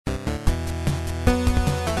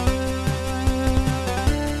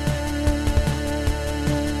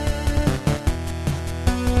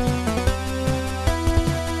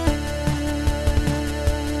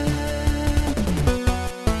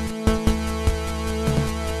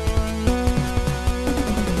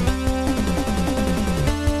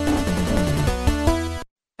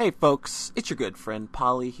Hey folks, it's your good friend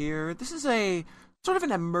Polly here. This is a sort of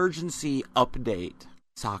an emergency update,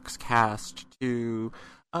 Soxcast, to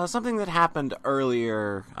something that happened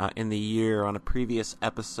earlier in the year on a previous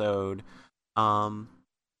episode.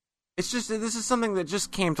 This is something that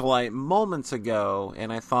just came to light moments ago,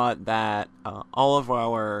 and I thought that all of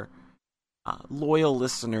our loyal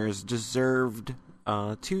listeners deserved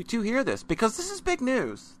to hear this, because this is big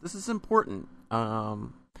news. This is important.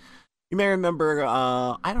 You may remember,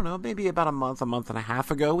 I don't know, maybe about a month and a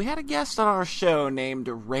half ago, we had a guest on our show named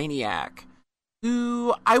Rainiac,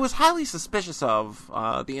 who I was highly suspicious of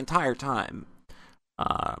the entire time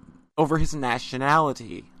over his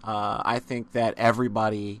nationality. I think that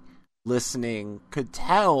everybody listening could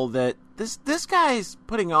tell that this guy's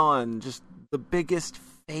putting on just the biggest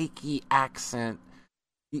fakey accent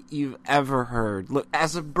you've ever heard. Look,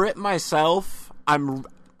 as a Brit myself,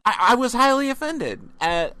 I was highly offended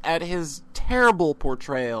at his terrible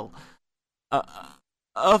portrayal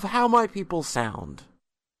of how my people sound.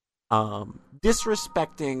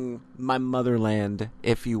 Disrespecting my motherland,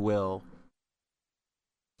 if you will.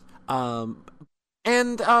 And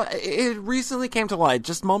it recently came to light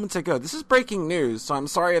just moments ago. This is breaking news, so I'm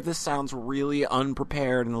sorry if this sounds really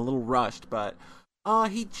unprepared and a little rushed, but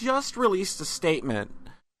he just released a statement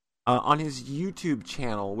on his YouTube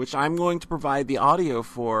channel, which I'm going to provide the audio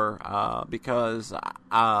for, because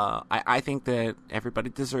I think that everybody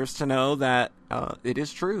deserves to know that it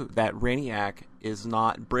is true that Rainiac is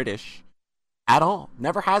not British at all.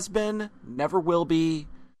 Never has been, never will be.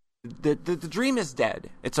 The dream is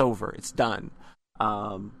dead. It's over. It's done.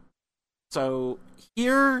 So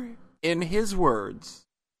here, in his words,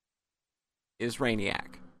 is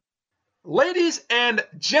Rainiac. Ladies and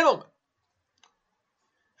gentlemen,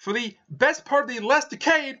 for the best part of the last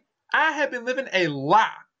decade, I have been living a lie.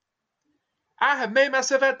 I have made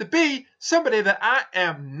myself out to be somebody that I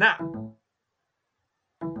am not.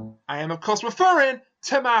 I am, of course, referring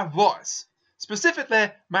to my voice,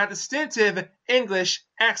 specifically my distinctive English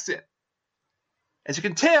accent. As you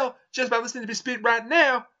can tell just by listening to me speak right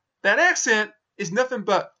now, that accent is nothing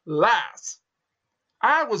but lies.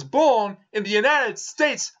 I was born in the United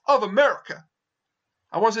States of America.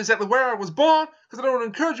 I won't say exactly where I was born, because I don't want to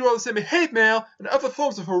encourage you all to send me hate mail and other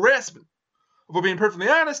forms of harassment. If we're being perfectly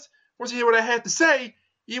honest, once you hear what I have to say,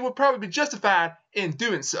 you will probably be justified in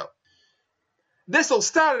doing so. This all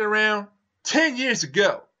started around 10 years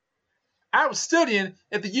ago. I was studying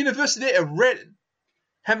at the University of Reading,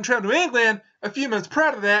 having traveled to England a few months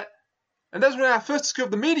prior to that, and that's when I first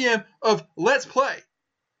discovered the medium of Let's Play.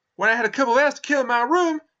 When I had a couple of hours to kill in my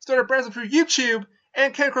room, started browsing through YouTube,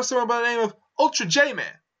 and came across someone by the name of Ultra J-Man.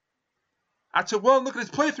 I took one look at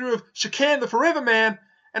his playthrough of Shakan the Forever Man,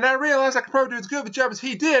 and I realized I could probably do as good of a job as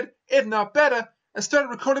he did, if not better, and started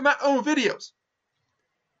recording my own videos.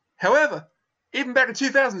 However, even back in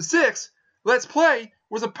 2006, Let's Play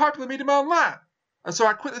was a popular medium online, and so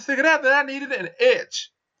I quickly figured out that I needed an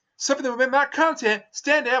edge, something that would make my content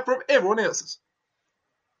stand out from everyone else's.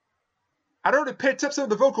 I'd already picked up some of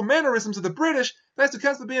the vocal mannerisms of the British thanks to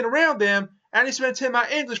constantly being around them, and I used to entertain my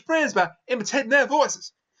English friends by imitating their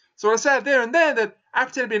voices. So I decided there and then that I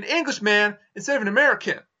pretended to be an Englishman instead of an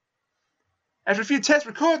American. After a few test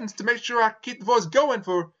recordings to make sure I could keep the voice going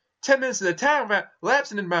for 10 minutes at a time without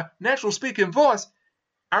lapsing into my natural speaking voice,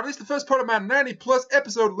 I released the first part of my 90-plus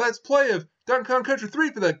episode Let's Play of Donkey Kong Country 3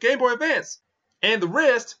 for the Game Boy Advance. And the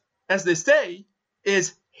rest, as they say,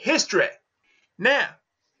 is history. Now,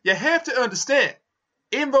 you have to understand,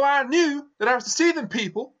 even though I knew that I was deceiving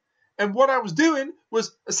people and what I was doing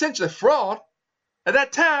was essentially fraud, at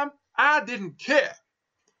that time, I didn't care.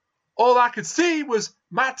 All I could see was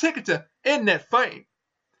my ticket to internet fame.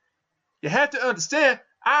 You have to understand,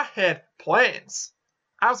 I had plans.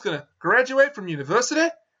 I was going to graduate from university.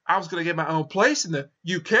 I was going to get my own place in the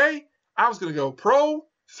UK. I was going to go pro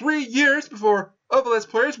 3 years before other Let's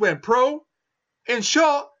Players went pro. In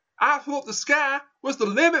short, I thought the sky was the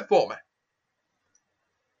limit for me.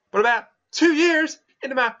 But about 2 years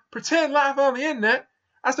into my pretend life on the internet,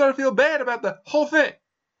 I started to feel bad about the whole thing.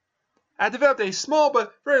 I developed a small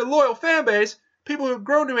but very loyal fan base, people who had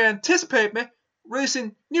grown to anticipate me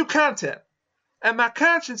releasing new content. And my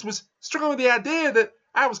conscience was struggling with the idea that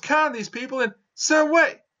I was conning these people in some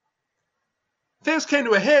way. Things came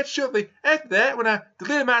to a head shortly after that when I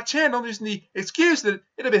deleted my channel using the excuse that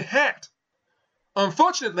it had been hacked.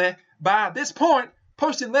 Unfortunately, by this point,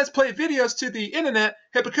 posting Let's Play videos to the internet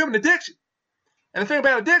had become an addiction. And the thing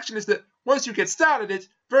about addiction is that once you get started, it's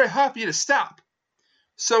very hard for you to stop.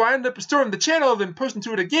 So I ended up restoring the channel and posting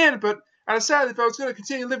to it again, but I decided if I was going to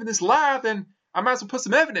continue living this lie, then I might as well put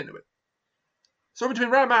some effort into it. So in between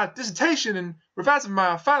writing my dissertation and revising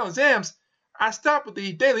my final exams, I stopped with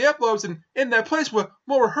the daily uploads, and in their place were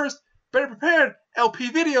more rehearsed, better prepared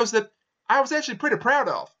LP videos that I was actually pretty proud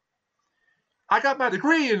of. I got my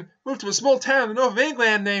degree and moved to a small town in the north of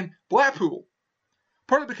England named Blackpool.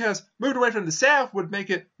 Partly because moving away from the south would make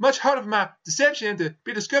it much harder for my deception to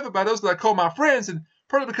be discovered by those that I call my friends, and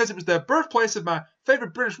partly because it was the birthplace of my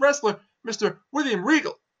favorite British wrestler, Mr. William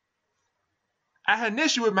Regal. I had an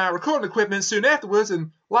issue with my recording equipment soon afterwards,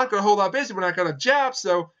 and life got a whole lot busy when I got a job,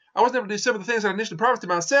 so I wasn't able to do some of the things I initially promised to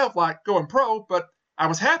myself, like going pro, but I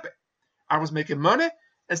was happy. I was making money,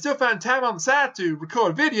 and still finding time on the side to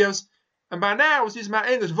record videos, and by now I was using my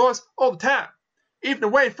English voice all the time, even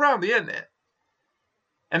away from the internet.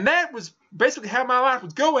 And that was basically how my life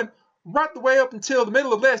was going right the way up until the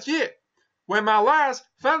middle of last year, when my lies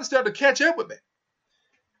finally started to catch up with me.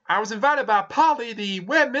 I was invited by Polly, the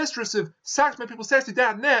web mistress of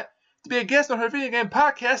SocksMakePeopleSexy.net, to be a guest on her video game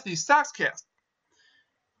podcast, the Sockscast.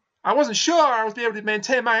 I wasn't sure I was be able to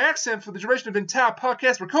maintain my accent for the duration of the entire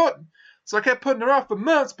podcast recording, so I kept putting her off for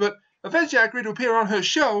months, but eventually I agreed to appear on her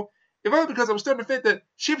show, if only because I was starting to think that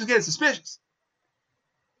she was getting suspicious.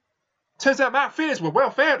 Turns out my fears were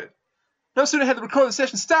well-founded. No sooner had the recording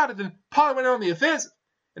session started than Polly went on the offensive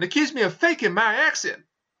and accused me of faking my accent.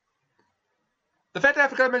 The fact that I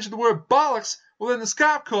forgot to mention the word bollocks within the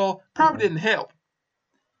Skype call probably didn't help.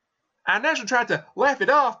 I naturally tried to laugh it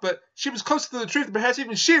off, but she was closer to the truth than perhaps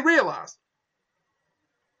even she realized.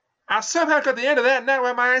 I somehow got the end of that night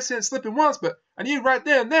without my accent slipping once, but I knew right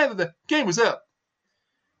there and then that the game was up.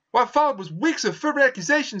 What followed was weeks of fervent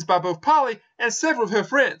accusations by both Polly and several of her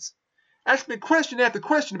friends, asking me question after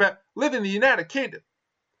question about living in the United Kingdom.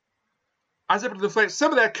 I was able to deflect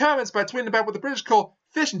some of their comments by tweeting about what the British call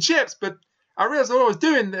fish and chips, but I realized what I was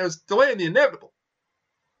doing was delaying the inevitable.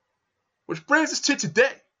 Which brings us to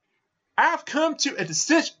today. I've come to a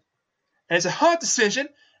decision, and it's a hard decision,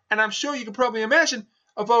 and I'm sure you can probably imagine,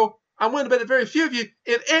 although I'm willing to bet that very few of you,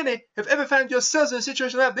 if any, have ever found yourselves in a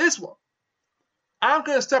situation like this one. I'm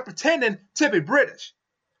going to stop pretending to be British.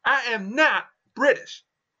 I am not British.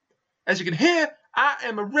 As you can hear, I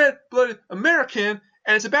am a red-blooded American,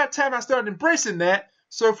 and it's about time I started embracing that,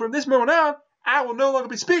 so from this moment on, I will no longer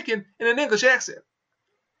be speaking in an English accent.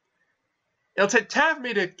 It'll take time for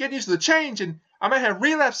me to get used to the change, and I may have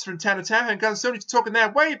relapses from time to time, and gotten so used to talking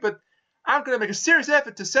that way, but I'm going to make a serious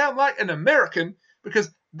effort to sound like an American, because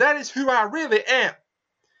that is who I really am.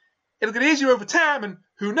 It'll get easier over time, and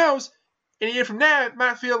who knows, in a year from now, it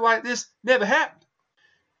might feel like this never happened.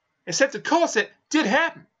 Except, of course, it did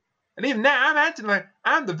happen. And even now, I'm acting like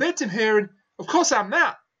I'm the victim here, and of course I'm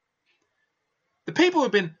not. The people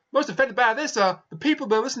who've been most affected by this are the people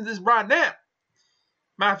that are listening to this right now.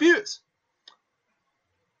 My viewers.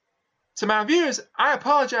 To my viewers, I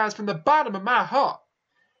apologize from the bottom of my heart.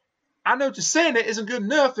 I know just saying it isn't good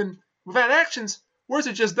enough, and without actions, words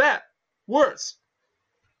are just that. Words.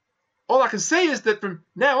 All I can say is that from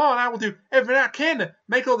now on, I will do everything I can to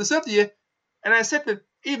make all this up to you, and I accept that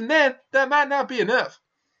even then, that might not be enough.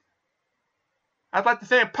 I'd like to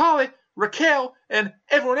thank Polly, Raquel, and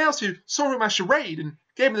everyone else who saw through my charade and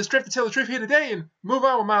gave me the strength to tell the truth here today and move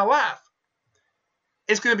on with my life.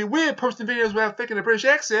 It's going to be weird posting videos without faking a British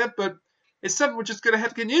accent, but it's something we're just going to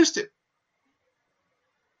have to get used to.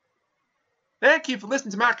 Thank you for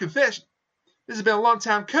listening to my confession. This has been a long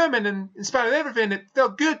time coming, and in spite of everything, it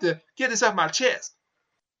felt good to get this off my chest.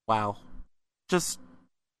 Wow. Just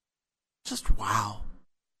wow.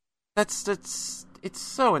 It's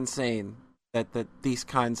so insane that these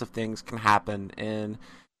kinds of things can happen, and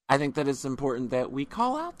I think that it's important that we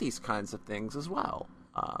call out these kinds of things as well.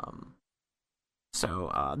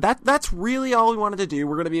 So that's really all we wanted to do.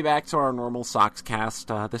 We're going to be back to our normal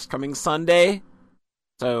Sockscast this coming Sunday.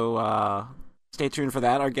 So stay tuned for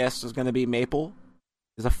that. Our guest is going to be Maple.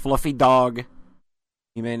 He's a fluffy dog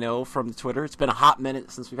you may know from the Twitter. It's been a hot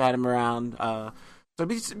minute since we've had him around. So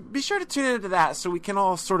be sure to tune into that so we can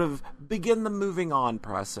all sort of begin the moving on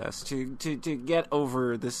process to get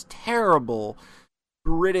over this terrible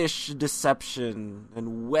British deception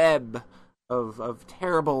and web of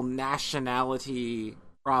terrible nationality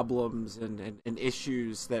problems and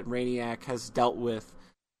issues that Rainiac has dealt with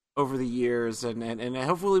over the years, and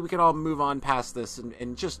hopefully we can all move on past this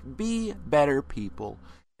and just be better people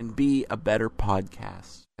and be a better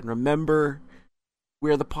podcast. And remember,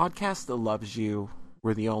 we're the podcast that loves you.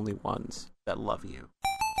 We're the only ones that love you.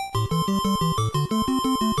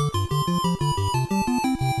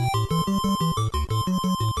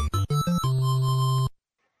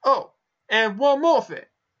 Oh, and one more thing.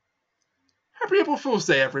 Happy April Fool's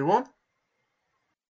Day, everyone.